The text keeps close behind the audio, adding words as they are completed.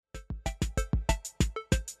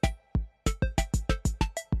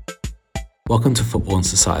Welcome to Football and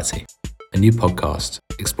Society, a new podcast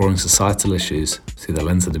exploring societal issues through the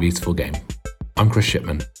lens of the beautiful game. I'm Chris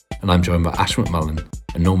Shipman, and I'm joined by Ash McMullen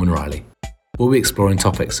and Norman Riley. We'll be exploring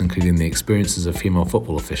topics including the experiences of female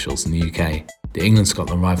football officials in the UK, the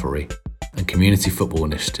England-Scotland rivalry, and community football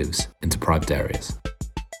initiatives in deprived areas.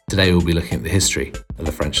 Today we'll be looking at the history of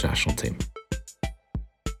the French national team.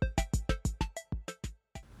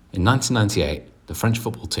 In 1998, the French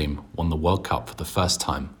football team won the World Cup for the first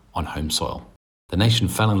time on home soil. The nation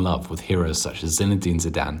fell in love with heroes such as Zinedine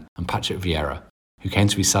Zidane and Patrick Vieira, who came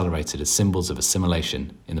to be celebrated as symbols of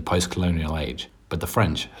assimilation in the post-colonial age, but the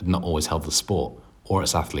French had not always held the sport or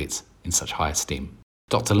its athletes in such high esteem.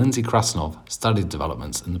 Dr. Lindsay Krasnov studied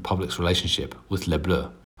developments in the public's relationship with Les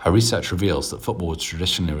Bleus. Her research reveals that football was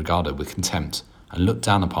traditionally regarded with contempt and looked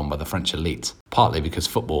down upon by the French elite, partly because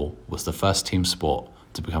football was the first team sport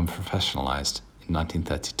to become professionalised in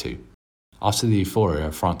 1932. After the euphoria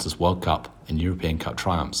of France's World Cup and European Cup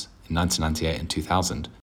triumphs in 1998 and 2000,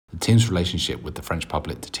 the team's relationship with the French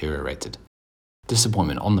public deteriorated.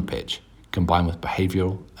 Disappointment on the pitch, combined with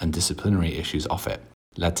behavioural and disciplinary issues off it,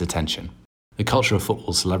 led to tension. The culture of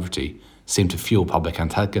football celebrity seemed to fuel public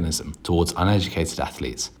antagonism towards uneducated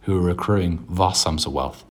athletes who were accruing vast sums of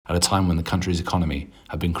wealth at a time when the country's economy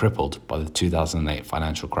had been crippled by the 2008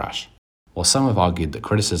 financial crash. While some have argued that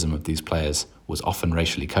criticism of these players was often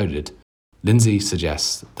racially coded, Lindsay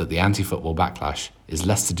suggests that the anti-football backlash is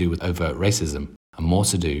less to do with overt racism and more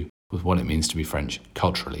to do with what it means to be French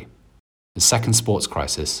culturally. The second sports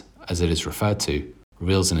crisis, as it is referred to,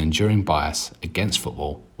 reveals an enduring bias against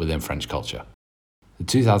football within French culture. The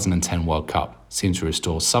 2010 World Cup seemed to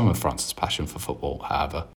restore some of France's passion for football,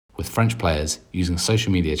 however, with French players using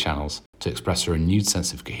social media channels to express a renewed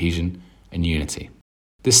sense of cohesion and unity.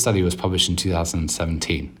 This study was published in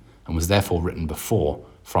 2017 and was therefore written before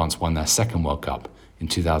France won their second World Cup in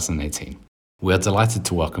 2018. We are delighted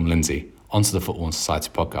to welcome Lindsay onto the Football and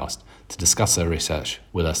Society podcast to discuss her research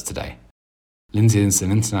with us today. Lindsay is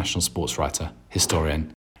an international sports writer,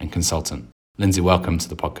 historian, and consultant. Lindsay, welcome to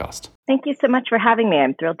the podcast. Thank you so much for having me.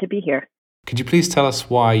 I'm thrilled to be here. Could you please tell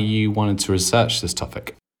us why you wanted to research this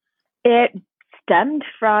topic? It stemmed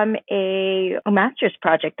from a master's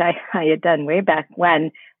project I had done way back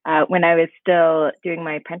when I was still doing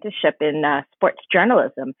my apprenticeship in sports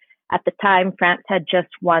journalism. At the time, France had just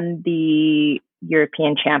won the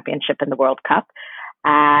European Championship and the World Cup,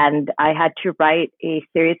 and I had to write a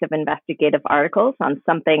series of investigative articles on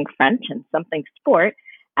something French and something sport.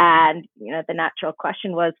 And, the natural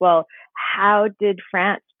question was, well, how did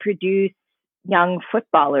France produce young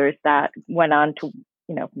footballers that went on to,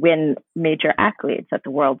 win major accolades at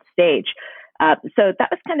the world stage? So that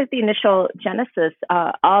was kind of the initial genesis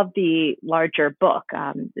of the larger book.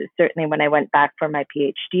 Certainly when I went back for my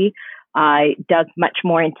PhD, I dug much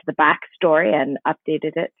more into the backstory and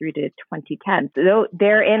updated it through to 2010. So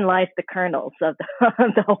therein lies the kernels of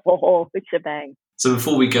the whole shebang. So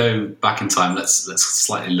before we go back in time, let's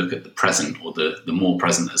slightly look at the present, or the more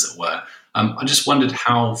present, as it were. I just wondered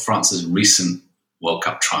how France's recent World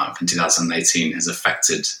Cup triumph in 2018 has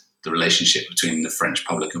affected the relationship between the French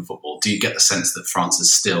public and football. Do you get the sense that France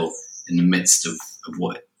is still in the midst of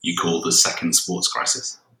what you call the second sports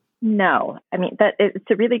crisis? No. I mean,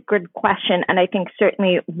 it's a really good question. And I think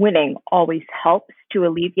certainly winning always helps to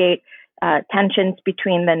alleviate tensions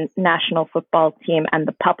between the national football team and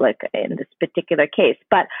the public in this particular case.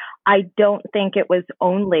 But I don't think it was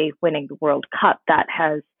only winning the World Cup that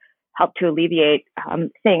has helped to alleviate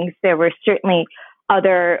things. There were certainly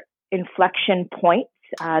other inflection points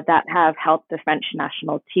that have helped the French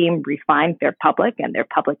national team refine their public and their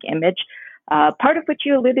public image. Part of which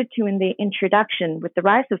you alluded to in the introduction, with the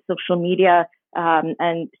rise of social media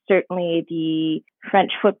and certainly the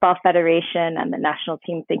French Football Federation and the national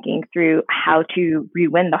team thinking through how to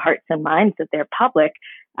re-win the hearts and minds of their public,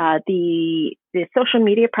 the social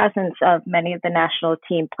media presence of many of the national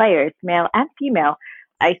team players, male and female,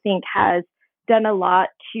 I think has done a lot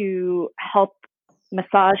to help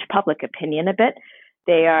massage public opinion a bit.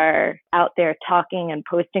 They are out there talking and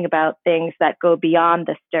posting about things that go beyond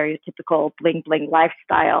the stereotypical bling bling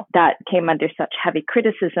lifestyle that came under such heavy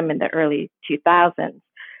criticism in the early 2000s.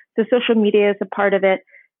 So social media is a part of it.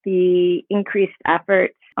 The increased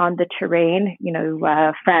efforts on the terrain,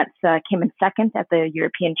 France came in second at the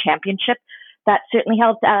European Championship. That certainly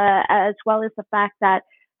helped, as well as the fact that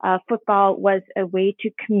football was a way to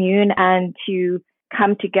commune and to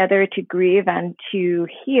come together to grieve and to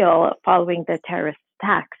heal following the terrorist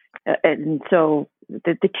attacks. And so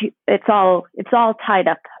it's all tied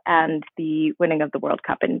up, and the winning of the World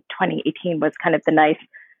Cup in 2018 was kind of the nice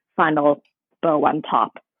final bow on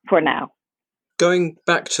top for now. Going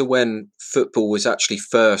back to when football was actually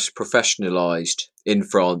first professionalised in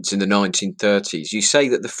France in the 1930s, you say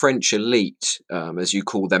that the French elite, as you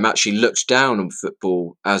call them, actually looked down on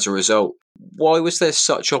football as a result. Why was there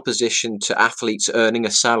such opposition to athletes earning a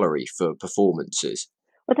salary for performances?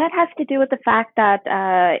 Well, that has to do with the fact that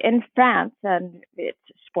in France and its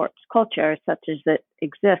sports culture, such as it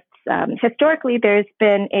exists, historically there's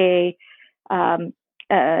been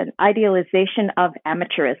an idealization of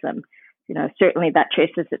amateurism. Certainly that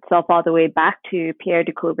traces itself all the way back to Pierre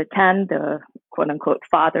de Coubertin, the quote-unquote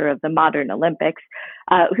father of the modern Olympics,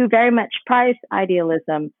 who very much prized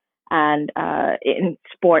idealism and in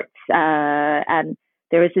sports, and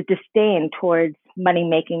there was a disdain towards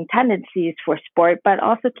money-making tendencies for sport, but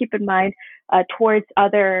also keep in mind towards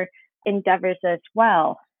other endeavors as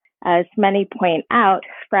well. As many point out,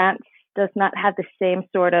 France does not have the same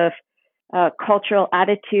sort of cultural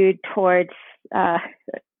attitude towards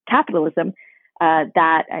capitalism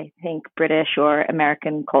that I think British or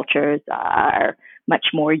American cultures are much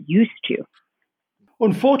more used to.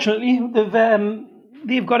 Unfortunately,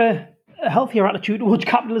 they've got a healthier attitude towards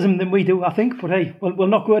capitalism than we do, I think. But hey, we'll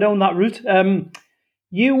not go down that route.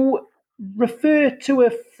 You refer to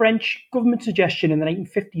a French government suggestion in the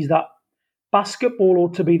 1950s that basketball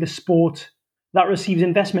ought to be the sport that receives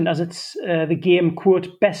investment as it's the game,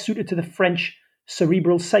 quote, best suited to the French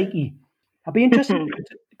cerebral psyche. I'd be interested if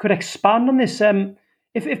you could expand on this.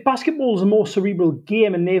 If basketball is a more cerebral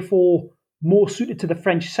game and therefore more suited to the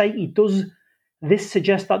French psyche, does this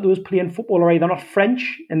suggest that those playing football are either not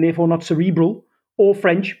French and therefore not cerebral, or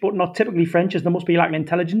French but not typically French, as they must be lacking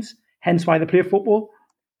intelligence, hence why they play football?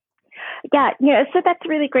 Yeah, so that's a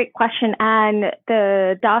really great question. And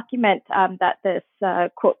the document that this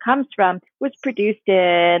quote comes from was produced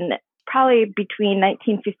in probably between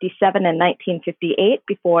 1957 and 1958,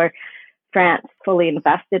 before France fully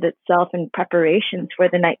invested itself in preparations for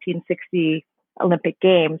the 1960 Olympic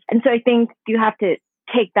Games. And so I think you have to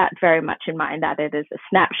take that very much in mind, that it is a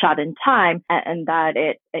snapshot in time and that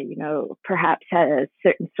it, perhaps has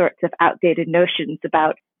certain sorts of outdated notions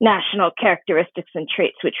about national characteristics and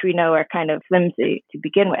traits, which we know are kind of flimsy to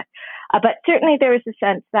begin with. But certainly there was a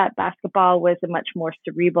sense that basketball was a much more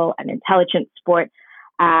cerebral and intelligent sport.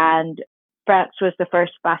 And France was the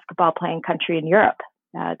first basketball playing country in Europe.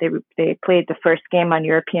 They played the first game on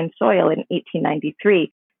European soil in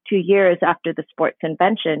 1893. 2 years after the sport's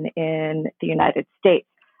invention in the United States.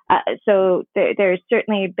 So there's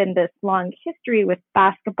certainly been this long history with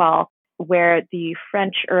basketball where the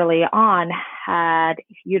French early on had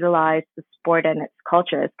utilized the sport and its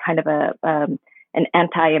culture as kind of an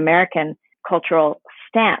anti-American cultural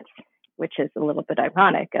stance, which is a little bit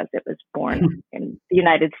ironic as it was born in the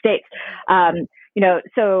United States.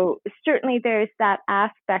 So certainly there's that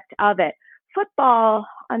aspect of it. Football,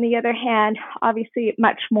 on the other hand, obviously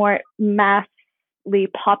much more massively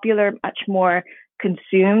popular, much more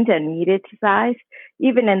consumed and mediatized.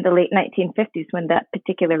 Even in the late 1950s, when that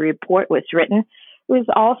particular report was written, it was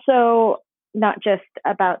also not just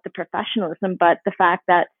about the professionalism, but the fact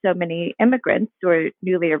that so many immigrants or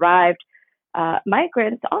newly arrived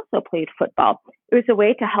migrants also played football. It was a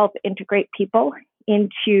way to help integrate people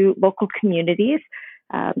into local communities.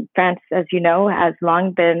 France, as you know, has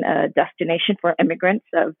long been a destination for immigrants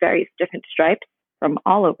of various different stripes from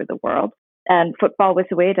all over the world. And football was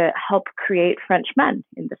a way to help create French men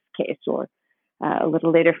in this case, or a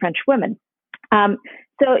little later French women.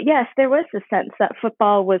 So yes, there was a sense that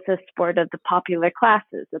football was a sport of the popular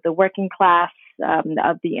classes, of the working class,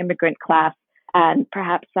 of the immigrant class. And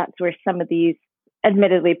perhaps that's where some of these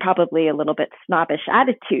admittedly probably a little bit snobbish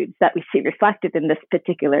attitudes that we see reflected in this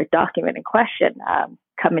particular document in question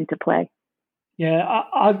come into play. Yeah,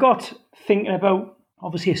 I got thinking about,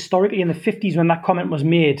 obviously historically in the 50s when that comment was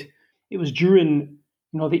made, it was during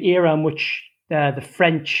the era in which the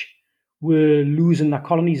French were losing their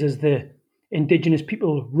colonies as the indigenous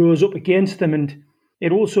people rose up against them. And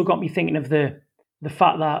it also got me thinking of the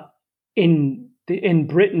fact that in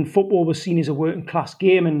Britain, football was seen as a working class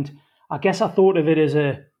game. And I guess I thought of it as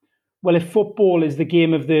if football is the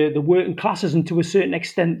game of the working classes and to a certain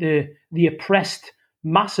extent the oppressed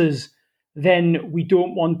masses, then we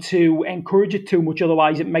don't want to encourage it too much.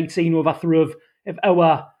 Otherwise, it might see an overthrow of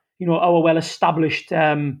our well-established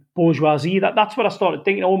bourgeoisie. That's what I started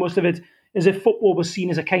thinking almost of it as if football was seen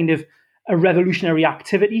as a kind of a revolutionary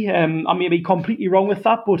activity. I may be completely wrong with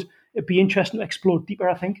that, but it'd be interesting to explore deeper,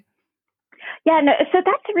 I think. Yeah, no, so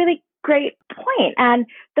that's a really great point. And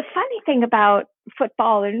the funny thing about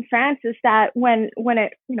football in France is that when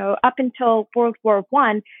it, up until World War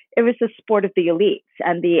I, it was the sport of the elites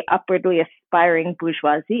and the upwardly aspiring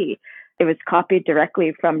bourgeoisie. It was copied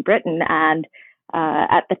directly from Britain. And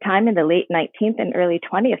At the time, in the late 19th and early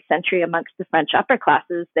 20th century, amongst the French upper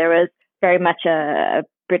classes, there was very much a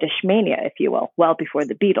British mania, if you will, well before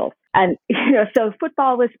the Beatles. And, so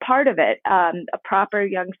football was part of it. A proper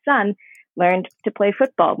young son learned to play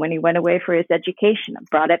football when he went away for his education and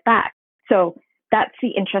brought it back. So that's the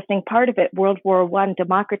interesting part of it. World War I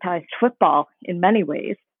democratized football in many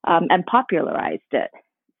ways and popularized it.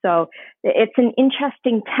 So it's an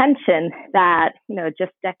interesting tension that,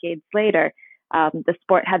 just decades later, the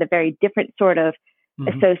sport had a very different sort of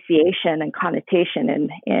association and connotation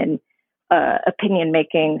in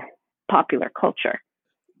opinion-making popular culture.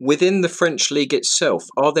 Within the French league itself,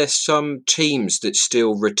 are there some teams that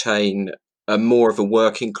still retain a more of a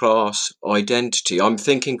working class identity? I'm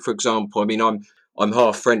thinking, for example, I'm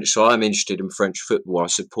half French, so I'm interested in French football. I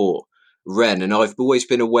support Rennes, and I've always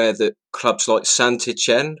been aware that clubs like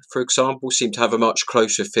Saint-Etienne, for example, seem to have a much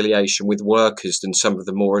closer affiliation with workers than some of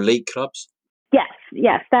the more elite clubs.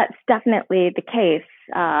 Yes, that's definitely the case,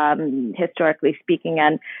 historically speaking.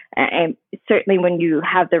 And certainly when you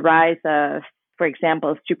have the rise of, for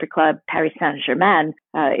example, super club Paris Saint-Germain,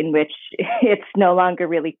 in which it's no longer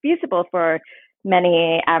really feasible for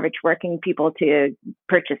many average working people to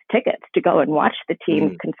purchase tickets to go and watch the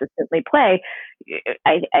team consistently play,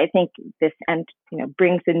 I think this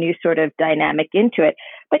brings a new sort of dynamic into it.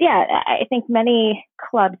 But yeah, I think many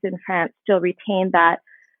clubs in France still retain that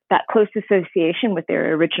close association with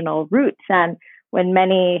their original roots. And when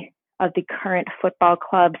many of the current football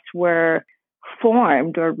clubs were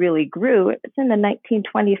formed or really grew, it was in the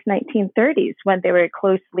 1920s, 1930s, when they were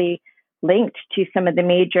closely linked to some of the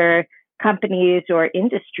major companies or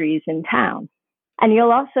industries in town. And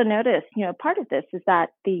you'll also notice, part of this is that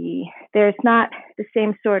there's not the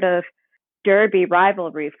same sort of derby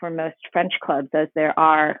rivalry for most French clubs as there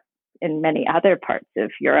are in many other parts of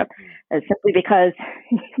Europe, simply because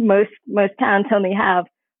most towns only have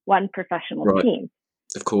one professional team.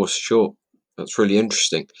 Of course, sure. That's really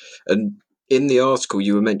interesting. And in the article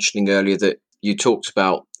you were mentioning earlier that you talked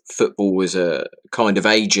about football was a kind of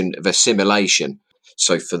agent of assimilation.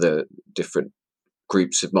 So for the different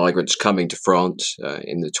groups of migrants coming to France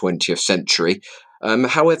in the 20th century.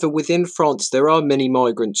 However, within France, there are many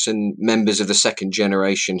migrants and members of the second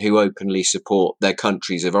generation who openly support their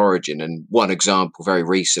countries of origin. And one example very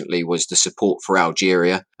recently was the support for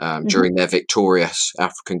Algeria during their victorious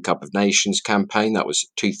African Cup of Nations campaign. That was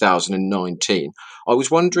 2019. I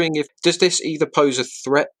was wondering does this either pose a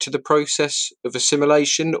threat to the process of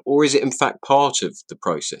assimilation, or is it in fact part of the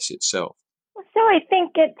process itself? So I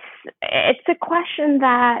think it's a question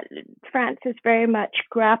that France is very much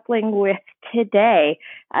grappling with today,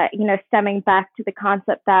 stemming back to the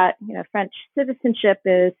concept that, French citizenship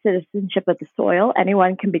is citizenship of the soil.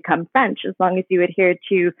 Anyone can become French as long as you adhere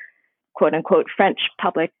to, quote unquote, French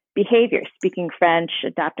public behavior, speaking French,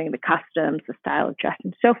 adapting the customs, the style of dress,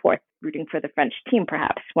 and so forth. Rooting for the French team,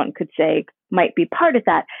 perhaps one could say, might be part of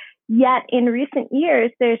that. Yet in recent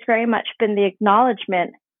years, there's very much been the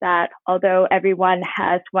acknowledgement that although everyone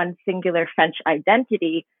has one singular French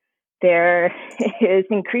identity, there is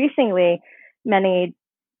increasingly many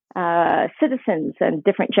citizens and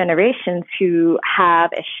different generations who have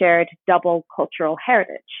a shared double cultural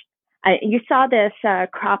heritage. You saw this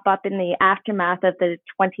crop up in the aftermath of the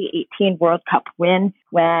 2018 World Cup win,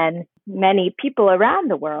 when many people around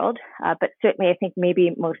the world, but certainly I think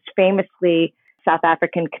maybe most famously South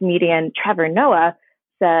African comedian Trevor Noah,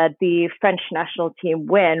 said the French national team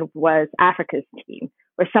win was Africa's team,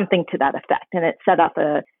 or something to that effect. And it set up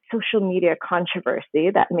a social media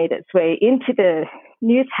controversy that made its way into the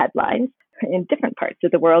news headlines in different parts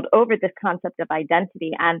of the world over this concept of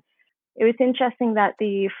identity. And it was interesting that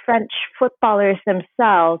the French footballers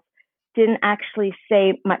themselves didn't actually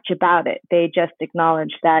say much about it. They just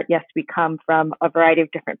acknowledged that, yes, we come from a variety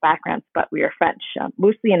of different backgrounds, but we are French,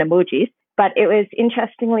 mostly in emojis. But it was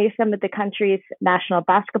interestingly some of the country's national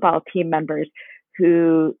basketball team members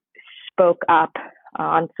who spoke up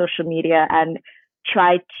on social media and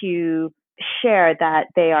tried to share that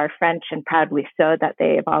they are French, and proudly so, that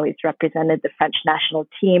they have always represented the French national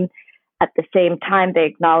team. At the same time, they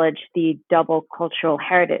acknowledged the double cultural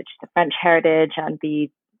heritage, the French heritage and the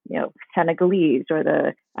Senegalese or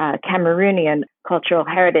the Cameroonian cultural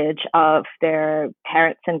heritage of their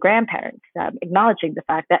parents and grandparents, acknowledging the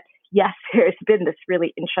fact that yes, there's been this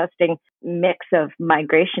really interesting mix of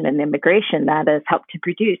migration and immigration that has helped to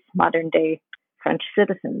produce modern day French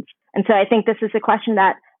citizens. And so I think this is a question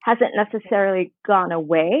that hasn't necessarily gone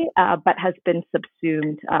away, but has been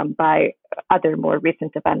subsumed by other more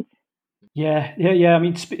recent events. Yeah. I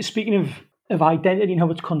mean, speaking of identity and how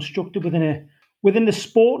it's constructed within the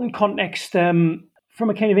sporting context, from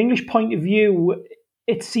a kind of English point of view,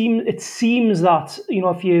 it seems that,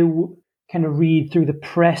 if you kind of read through the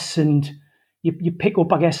press and you pick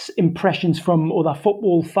up, I guess, impressions from other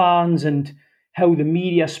football fans and how the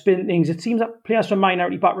media spin things, it seems that players from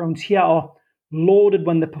minority backgrounds here are lauded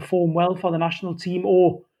when they perform well for the national team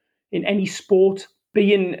or in any sport,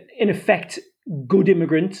 being in effect good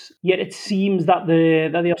immigrants. Yet it seems that they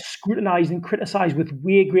are scrutinised and criticised with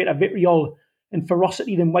way greater vitriol and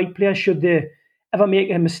ferocity than white players should they ever make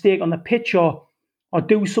a mistake on the pitch or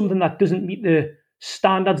do something that doesn't meet the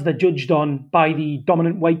standards they're judged on by the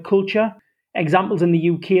dominant white culture. Examples in the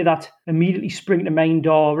UK that immediately spring to mind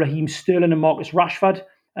are Raheem Sterling and Marcus Rashford,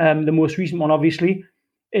 the most recent one, obviously.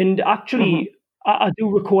 And actually, I do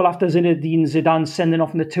recall after Zinedine Zidane sending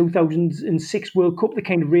off in the 2006 World Cup, the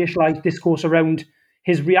kind of racialised discourse around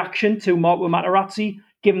his reaction to Marco Materazzi,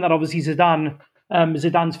 given that obviously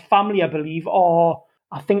Zidane's family, I believe, are,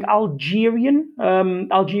 I think, Algerian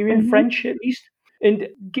French at least. And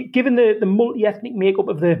given the multi-ethnic makeup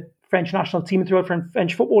of the French national team throughout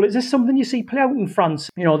French football, is this something you see play out in France?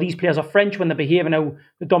 These players are French when they behave and how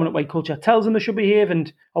the dominant white culture tells them they should behave,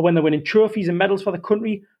 or when they're winning trophies and medals for the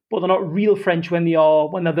country, but they're not real French when they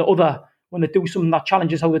do something that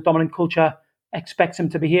challenges how the dominant culture expects them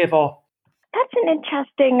to behave. Or that's an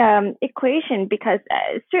interesting equation, because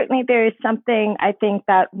certainly there is something I think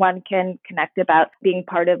that one can connect about being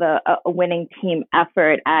part of a winning team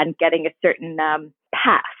effort and getting a certain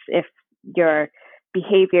pass if your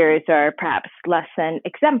behaviors are perhaps less than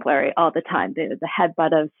exemplary all the time. The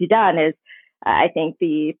headbutt of Zidane is, I think,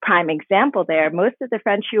 the prime example there. Most of the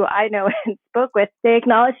French who I know and spoke with, they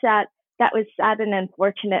acknowledge that was sad and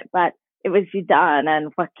unfortunate, but it was Zidane,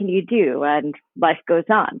 and what can you do? And life goes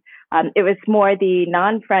on. It was more the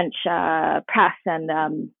non-French press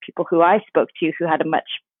and people who I spoke to who had a much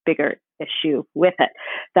bigger issue with it.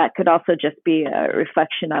 That could also just be a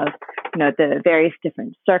reflection of, the various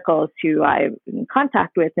different circles who I'm in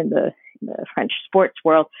contact with in the French sports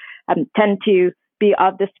world tend to be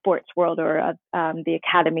of the sports world or of the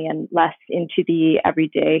academy and less into the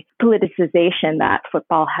everyday politicization that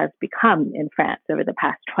football has become in France over the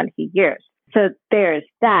past 20 years. So there's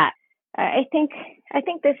that. I think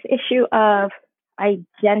this issue of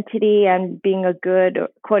identity and being a good, or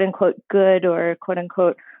quote unquote good, or quote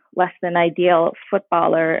unquote less than ideal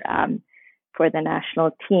footballer for the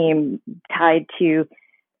national team tied to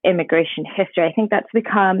immigration history, I think that's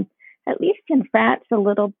become, at least in France, a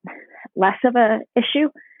little less of a issue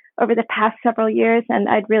over the past several years. And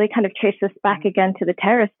I'd really kind of trace this back again to the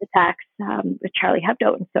terrorist attacks with Charlie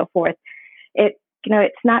Hebdo and so forth. It's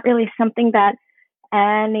not really something that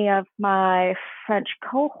any of my French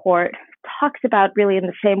cohort talks about really in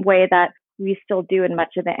the same way that we still do in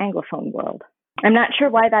much of the Anglophone world. I'm not sure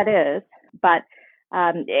why that is, but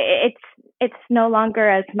it's no longer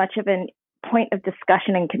as much of a point of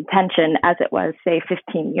discussion and contention as it was, say,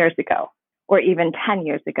 15 years ago or even 10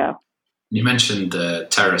 years ago. You mentioned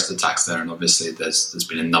terrorist attacks there, and obviously there's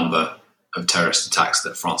been a number of terrorist attacks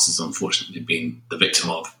that France has unfortunately been the victim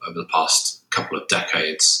of over the past couple of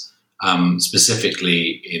decades.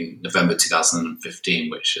 Specifically in November 2015,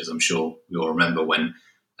 which, as I'm sure we all remember, when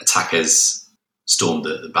attackers stormed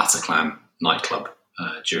the Bataclan nightclub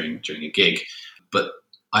during a gig. But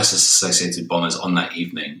ISIS-associated bombers on that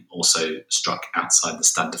evening also struck outside the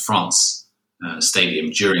Stade de France stadium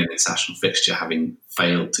during an international fixture, having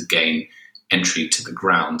failed to gain entry to the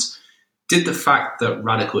ground. Did the fact that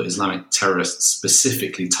radical Islamic terrorists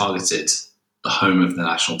specifically targeted the home of the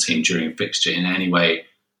national team during a fixture in any way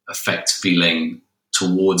affect feeling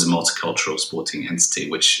towards a multicultural sporting entity,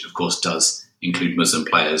 which of course does include Muslim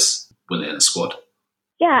players within a squad?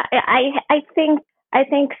 Yeah, I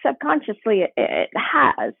think subconsciously it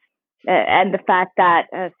has. And the fact that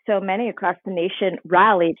so many across the nation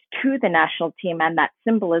rallied to the national team and that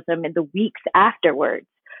symbolism in the weeks afterwards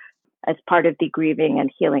as part of the grieving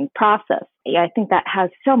and healing process. I think that has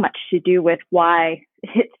so much to do with why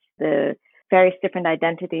it's the various different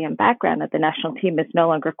identity and background of the national team is no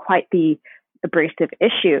longer quite the abrasive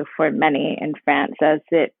issue for many in France as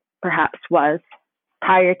it perhaps was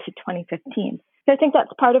prior to 2015. So I think that's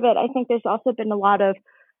part of it. I think there's also been a lot of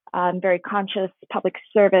very conscious public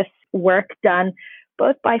service work done,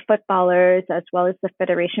 both by footballers as well as the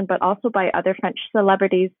federation, but also by other French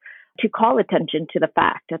celebrities to call attention to the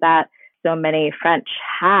fact that so many French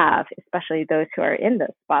have, especially those who are in the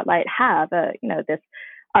spotlight, have this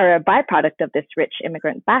are a byproduct of this rich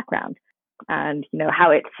immigrant background, and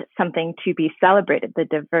how it's something to be celebrated. The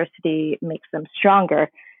diversity makes them stronger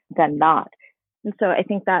than not. And so I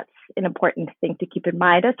think that's an important thing to keep in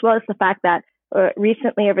mind, as well as the fact that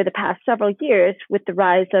recently, over the past several years, with the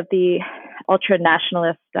rise of the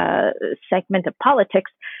ultra-nationalist segment of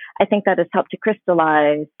politics, I think that has helped to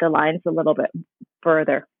crystallize the lines a little bit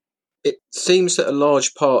further. It seems that a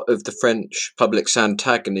large part of the French public's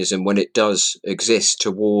antagonism, when it does exist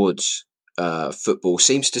towards football,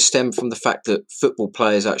 seems to stem from the fact that football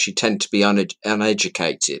players actually tend to be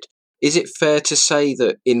uneducated. Is it fair to say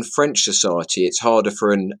that in French society it's harder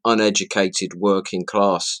for an uneducated working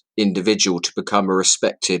class individual to become a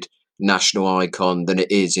respected national icon than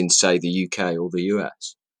it is in, say, the UK or the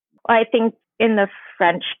US? I think in the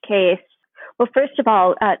French case, well, first of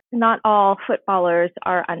all, not all footballers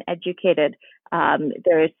are uneducated.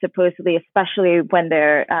 There is supposedly, especially when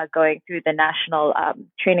they're going through the national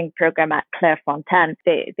training program at Clairefontaine,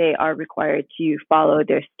 they are required to follow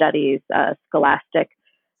their studies, scholastic,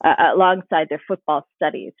 alongside their football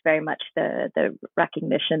studies. Very much the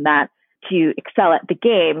recognition that to excel at the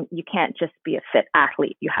game, you can't just be a fit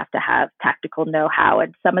athlete. You have to have tactical know-how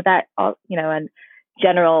and some of that, and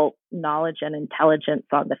general knowledge and intelligence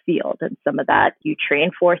on the field. And some of that you train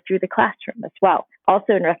for through the classroom as well.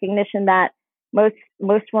 Also in recognition that most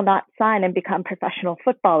will not sign and become professional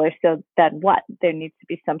footballers. So then what? There needs to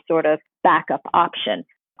be some sort of backup option.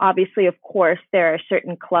 Obviously, of course, there are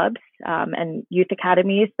certain clubs and youth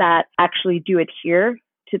academies that actually do adhere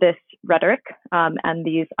to this rhetoric and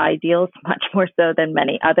these ideals much more so than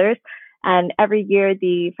many others. And every year,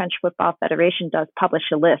 the French Football Federation does publish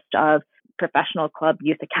a list of professional club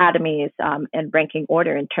youth academies in ranking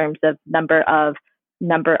order in terms of number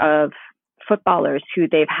of footballers who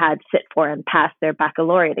they've had sit for and pass their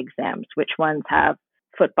baccalaureate exams, which ones have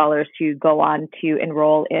footballers who go on to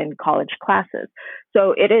enroll in college classes.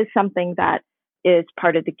 So it is something that is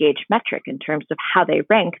part of the gauge metric in terms of how they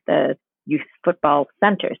rank the youth football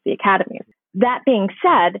centers, the academies. That being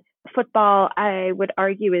said, football, I would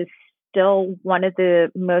argue, is still one of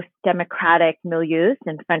the most democratic milieus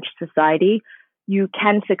in French society. You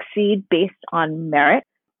can succeed based on merit,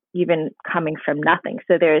 even coming from nothing.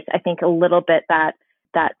 So there's, I think, a little bit that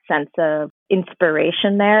sense of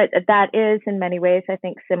inspiration there. That is, in many ways, I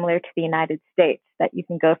think, similar to the United States, that you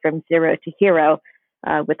can go from zero to hero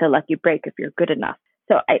with a lucky break if you're good enough.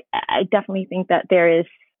 So I definitely think that there is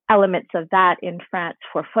elements of that in France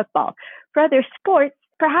for football. For other sports,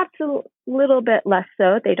 perhaps a little bit less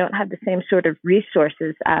so. They don't have the same sort of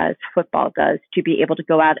resources as football does to be able to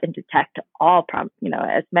go out and detect all,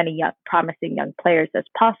 as many promising young players as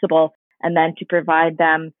possible, and then to provide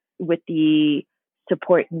them with the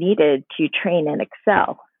support needed to train and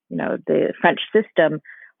excel. The French system,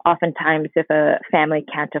 oftentimes, if a family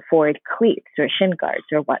can't afford cleats or shin guards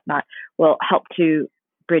or whatnot, will help to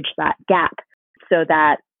bridge that gap so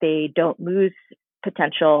that they don't lose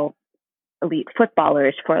potential elite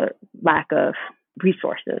footballers for lack of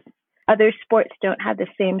resources. Other sports don't have the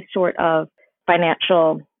same sort of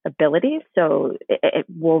financial abilities, so it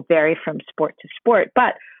will vary from sport to sport.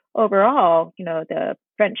 But overall, the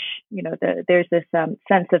French, there's this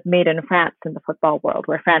sense of made in France in the football world,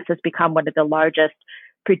 where France has become one of the largest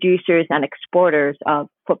producers and exporters of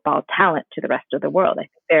football talent to the rest of the world. I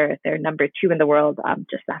think they're number 2 in the world,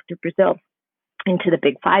 just after Brazil, into the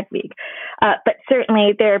Big Five league. But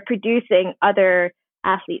certainly they're producing other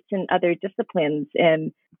athletes in other disciplines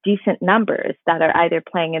in decent numbers that are either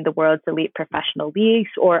playing in the world's elite professional leagues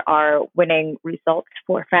or are winning results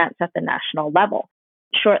for France at the national level.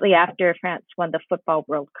 Shortly after France won the Football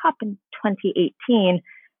World Cup in 2018,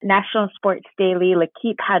 National Sports Daily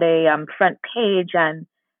L'Equipe had a front page and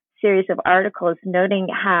series of articles noting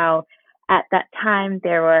how at that time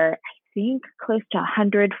there were, I think, close to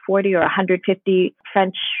 140 or 150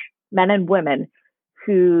 French men and women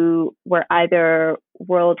who were either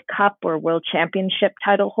World Cup or World Championship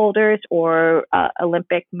title holders or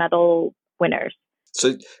Olympic medal winners.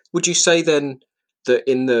 So would you say then that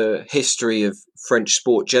in the history of French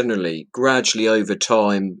sport generally, gradually over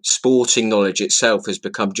time, sporting knowledge itself has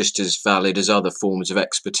become just as valid as other forms of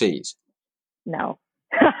expertise? No.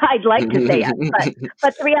 I'd like to say yes,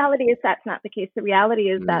 but the reality is that's not the case. The reality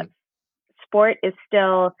is that sport is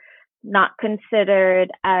still not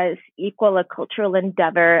considered as equal a cultural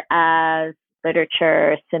endeavor as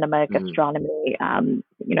literature, cinema, gastronomy.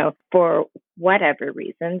 For whatever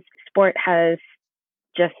reasons, sport has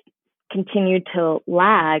just continued to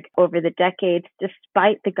lag over the decades,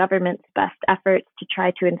 despite the government's best efforts to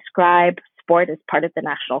try to inscribe sport as part of the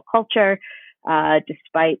national culture,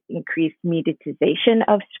 despite increased mediatization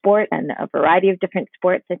of sport and a variety of different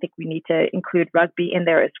sports. I think we need to include rugby in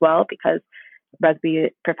there as well, because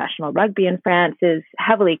professional rugby in France is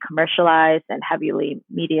heavily commercialized and heavily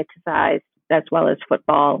mediatized, as well as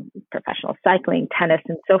football, professional cycling, tennis,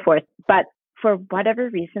 and so forth. But for whatever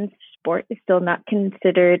reason, sport is still not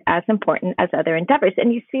considered as important as other endeavors.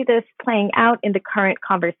 And you see this playing out in the current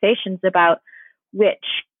conversations about which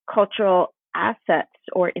cultural assets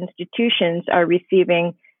or institutions are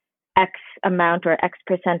receiving X amount or X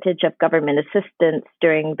percentage of government assistance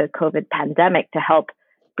during the COVID pandemic to help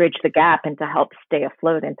bridge the gap and to help stay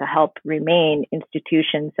afloat and to help remain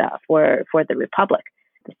institutions for the Republic.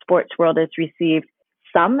 The sports world has received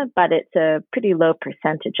some, but it's a pretty low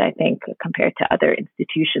percentage, I think, compared to other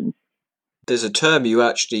institutions. There's a term you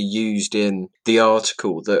actually used in the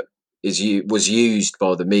article that was used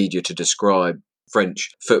by the media to describe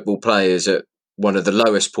French football players at one of the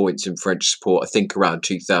lowest points in French support, I think around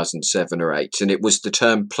 2007 or 8, and it was the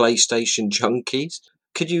term PlayStation junkies.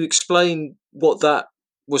 Could you explain what that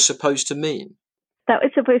was supposed to mean? That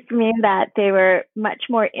was supposed to mean that they were much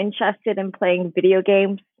more interested in playing video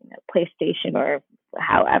games, PlayStation or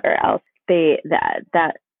however else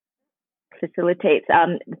that facilitates,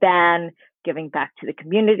 than giving back to the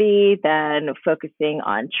community, than focusing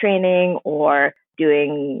on training or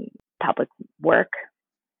doing public work,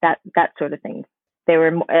 that sort of thing. They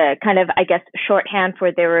were kind of, I guess, shorthand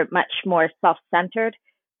for they were much more self-centered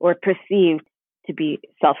or perceived to be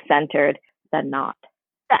self-centered than not.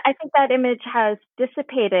 I think that image has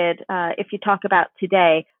dissipated if you talk about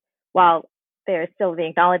today, while there's still the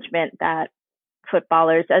acknowledgement that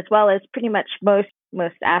footballers, as well as pretty much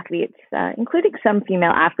most athletes, including some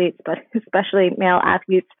female athletes, but especially male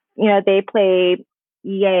athletes, they play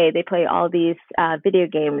EA, they play all these video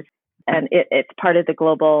games, and it's part of the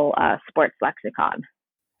global sports lexicon.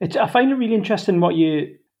 I find it really interesting what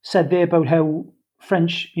you said there about how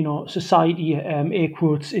French, society, air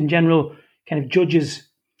quotes in general, kind of judges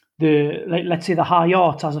let's say the high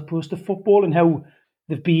arts as opposed to football, and how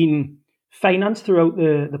they've been financed throughout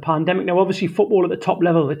the pandemic. Now, obviously, football at the top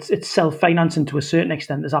level, it's self-financing to a certain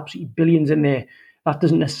extent. There's absolutely billions in there. That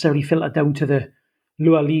doesn't necessarily filter down to the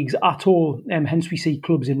lower leagues at all. Hence, we see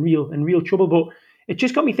clubs in real trouble. But it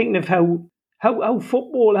just got me thinking of how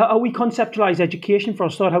football, how we conceptualize education for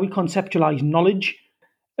a start, how we conceptualize knowledge.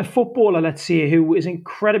 A footballer, let's say, who is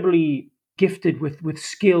incredibly gifted with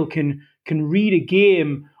skill, can read a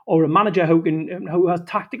game, or a manager who has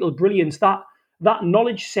tactical brilliance, that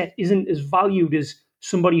knowledge set isn't as valued as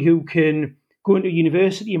somebody who can go into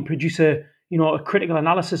university and produce a critical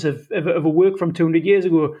analysis of a work from 200 years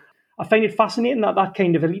ago. I find it fascinating that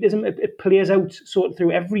kind of elitism, it plays out sort of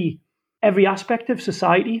through every aspect of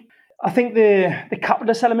society. I think the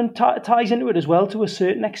capitalist element ties into it as well to a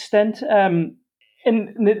certain extent, and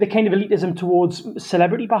the kind of elitism towards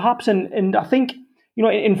celebrity perhaps. And I think,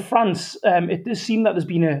 in France, it does seem that there's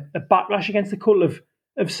been a backlash against the cult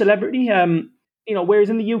of celebrity. Whereas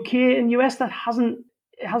in the UK and US, that hasn't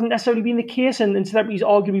necessarily been the case, and celebrities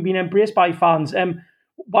arguably been embraced by fans.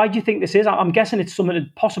 Why do you think this is? I'm guessing it's something to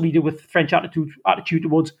possibly do with French attitude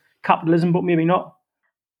towards capitalism, but maybe not.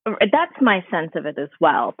 That's my sense of it as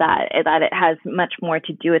well, that it has much more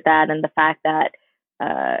to do with that, and the fact that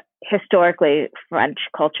historically French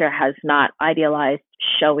culture has not idealized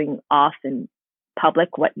showing off in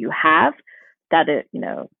public what you have, that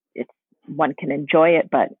one can enjoy it,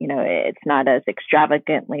 but it's not as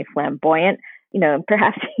extravagantly flamboyant.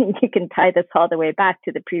 Perhaps you can tie this all the way back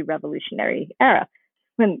to the pre-revolutionary era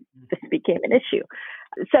when this became an issue.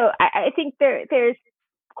 So I think there's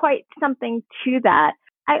quite something to that.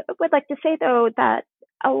 I would like to say, though, that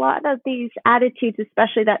a lot of these attitudes,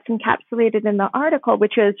 especially that's encapsulated in the article,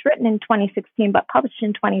 which was written in 2016 but published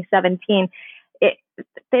in 2017,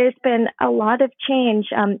 there's been a lot of change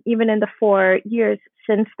even in the 4 years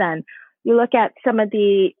since then. You look at some of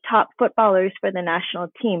the top footballers for the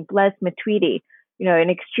national team, Blaise Matuidi, an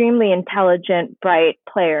extremely intelligent, bright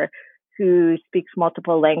player who speaks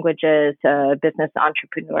multiple languages, a business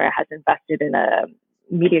entrepreneur, has invested in a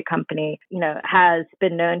media company, has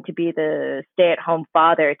been known to be the stay-at-home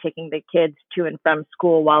father, taking the kids to and from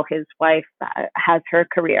school while his wife has her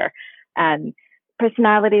career. And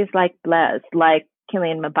personalities like Blaise, like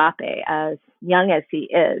Kylian Mbappe, as young as he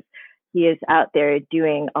is out there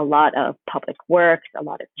doing a lot of public work, a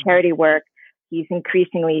lot of charity work. He's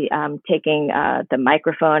increasingly taking the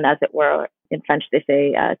microphone, as it were. In French, they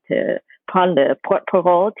say to prendre le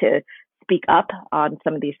porte-parole, to speak up on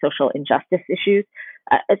some of these social injustice issues.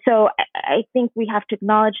 So I think we have to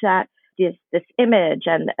acknowledge that this image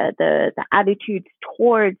and the attitudes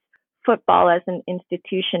towards football as an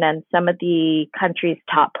institution and some of the country's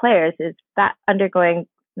top players is that undergoing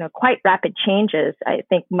quite rapid changes, I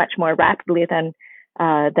think much more rapidly than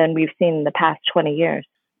we've seen in the past 20 years.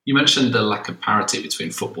 You mentioned the lack of parity between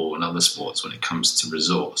football and other sports when it comes to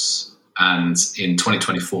resource. And in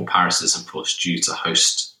 2024, Paris is, of course, due to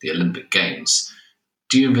host the Olympic Games.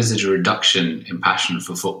 Do you envisage a reduction in passion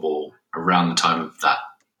for football around the time of that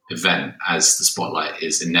event as the spotlight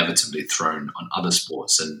is inevitably thrown on other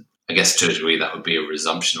sports? And I guess to a degree that would be a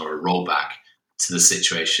resumption or a rollback to the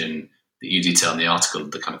situation that you detail in the article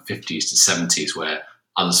of the kind of 50s to 70s where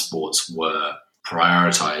other sports were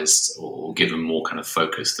prioritized or given more kind of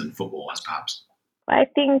focus than football was, perhaps? I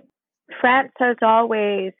think France has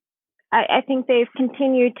always, I think they've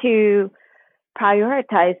continued to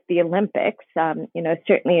prioritize the Olympics,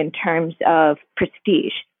 certainly in terms of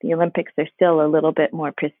prestige. The Olympics are still a little bit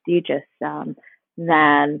more prestigious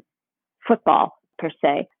than football per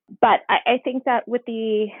se. But I think that with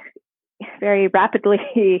the very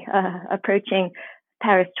rapidly approaching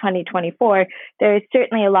Paris 2024, there is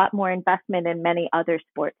certainly a lot more investment in many other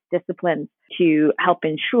sports disciplines to help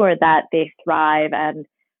ensure that they thrive and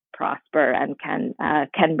prosper and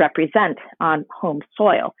can represent on home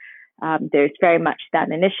soil. There's very much that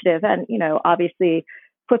initiative. And, obviously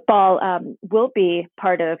football will be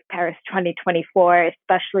part of Paris 2024,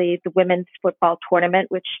 especially the women's football tournament,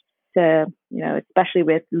 which, especially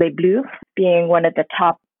with Les Bleus being one of the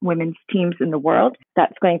top women's teams in the world,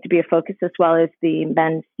 that's going to be a focus, as well as the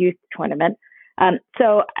men's youth tournament.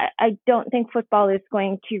 So I don't think football is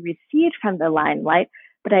going to recede from the limelight,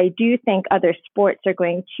 but I do think other sports are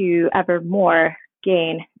going to ever more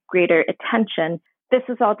gain greater attention. This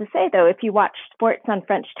is all to say, though, if you watch sports on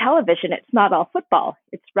French television, it's not all football.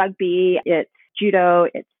 It's rugby, it's judo,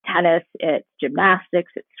 it's tennis, it's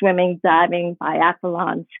gymnastics, it's swimming, diving,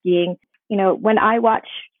 biathlon, skiing. When I watch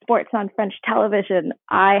sports on French television,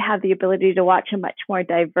 I have the ability to watch a much more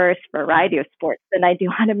diverse variety of sports than I do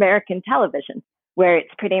on American television, where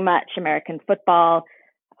it's pretty much American football,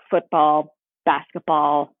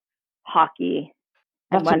 basketball, hockey,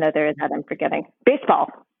 and one other that I'm forgetting. Baseball.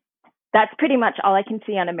 That's pretty much all I can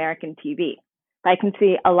see on American TV. I can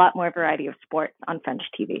see a lot more variety of sports on French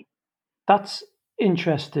TV. That's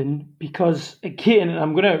interesting because, again,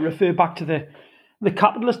 I'm going to refer back to the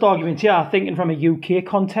capitalist argument here. Thinking from a UK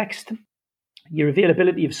context, your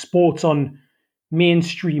availability of sports on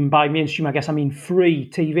mainstream, by mainstream, I guess I mean free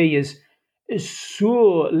TV, is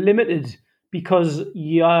so limited because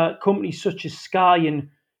your companies such as Sky and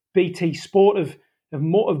BT Sport have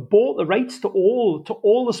bought the rights to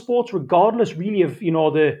all the sports, regardless really of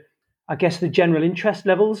the general interest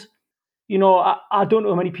levels. I don't know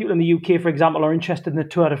how many people in the UK, for example, are interested in the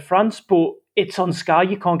Tour de France, but it's on Sky.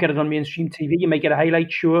 You can't get it on mainstream TV. You may get a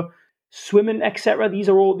highlight show, swimming, etc. These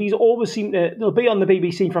always seem to, they'll be on the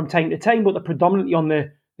BBC from time to time, but they're predominantly on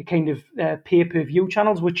the kind of pay-per-view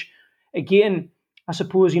channels, which, again, I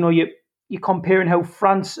suppose, you're comparing how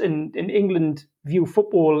France and England view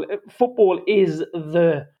football. Football is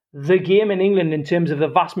the game in England in terms of the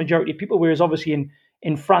vast majority of people, whereas obviously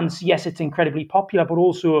in France, yes, it's incredibly popular, but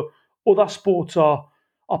also other sports are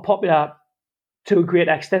popular to a great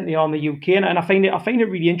extent they are in the UK, and I find it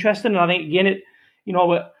really interesting. And I think, again,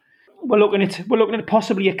 we're looking at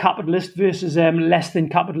possibly a capitalist versus less than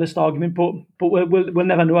capitalist argument, but we'll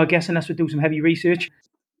never know, I guess, unless we do some heavy research.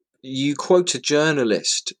 You quote a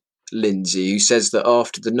journalist, Lindsay, who says that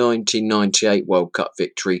after the 1998 World Cup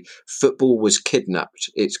victory, football was kidnapped,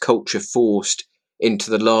 its culture forced into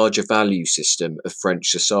the larger value system of French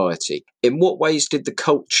society. In what ways did the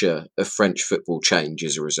culture of French football change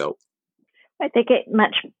as a result? I think it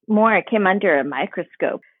much more came under a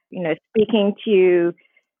microscope. Speaking to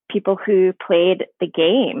people who played the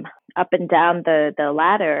game up and down the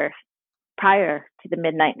ladder prior to the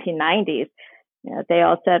mid-1990s, they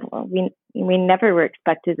all said, well, we never were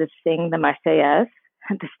expected to sing the Marseillaise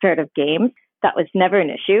at the start of games. That was never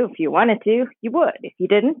an issue. If you wanted to, you would. If you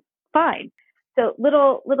didn't, fine. So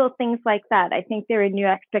little things like that. I think there are new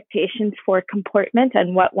expectations for comportment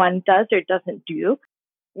and what one does or doesn't do.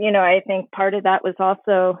 I think part of that was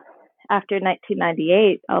also after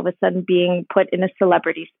 1998, all of a sudden being put in a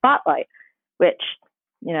celebrity spotlight, which,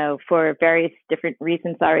 for various different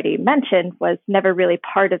reasons already mentioned, was never really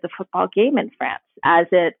part of the football game in France, as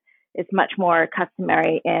it is much more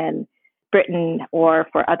customary in Britain or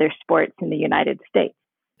for other sports in the United States.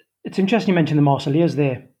 It's interesting you mentioned the Marseillaise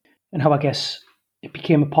there and how, I guess, it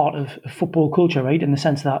became a part of football culture, right? In the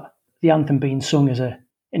sense that the anthem being sung as an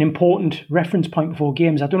important reference point before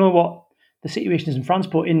games. I don't know what the situation is in France,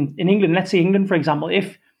 but in England, let's say England, for example,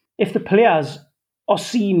 if the players are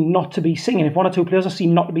seen not to be singing, if one or two players are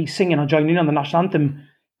seen not to be singing or joining in on the national anthem,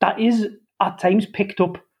 that is at times picked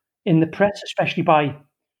up in the press, especially by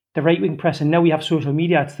the right-wing press. And now we have social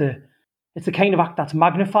media. It's the kind of act that's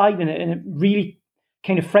magnified, and it really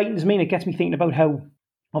kind of frightens me, and it gets me thinking about how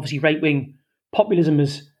obviously right-wing populism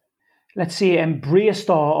let's say, embraced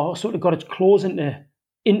or sort of got its claws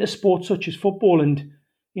into sports such as football. And,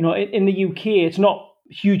 in the UK, it's not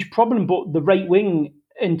a huge problem, but the right wing,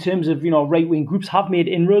 in terms of, right wing groups, have made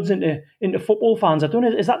inroads into football fans. I don't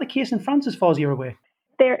know, is that the case in France as far as you're aware?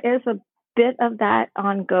 There is a bit of that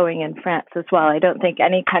ongoing in France as well. I don't think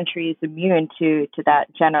any country is immune to that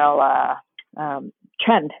general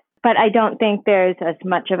trend. But I don't think there's as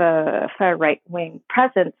much of a far right-wing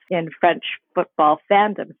presence in French football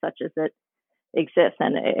fandom such as it exists.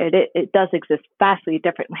 And it does exist vastly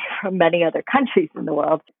differently from many other countries in the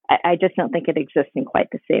world. I just don't think it exists in quite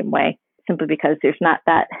the same way, simply because there's not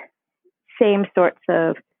that same sorts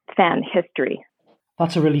of fan history.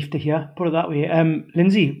 That's a relief to hear, put it that way.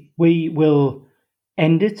 Lindsay, we will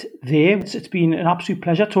end it there. It's been an absolute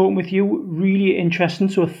pleasure talking with you. Really interesting.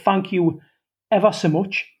 So thank you ever so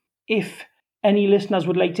much. If any listeners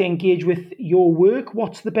would like to engage with your work,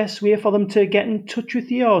 what's the best way for them to get in touch with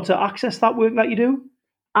you or to access that work that you do?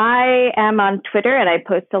 I am on Twitter, and I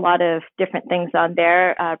post a lot of different things on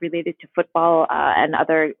there related to football and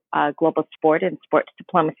other global sport and sports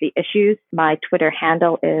diplomacy issues. My Twitter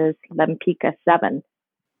handle is Lempika7.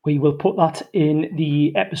 We will put that in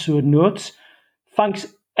the episode notes. Thanks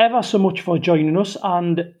ever so much for joining us,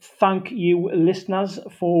 and thank you, listeners,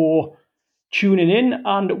 for tuning in,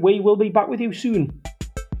 and we will be back with you soon.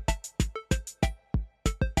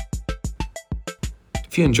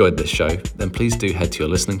 If you enjoyed this show, then please do head to your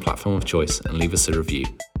listening platform of choice and leave us a review.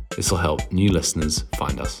 This will help new listeners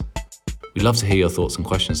find us. We'd love to hear your thoughts and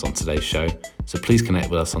questions on today's show, so please connect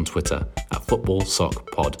with us on Twitter at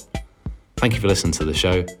FootballSocPod. Thank you for listening to the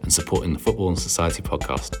show and supporting the Football and Society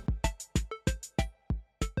podcast.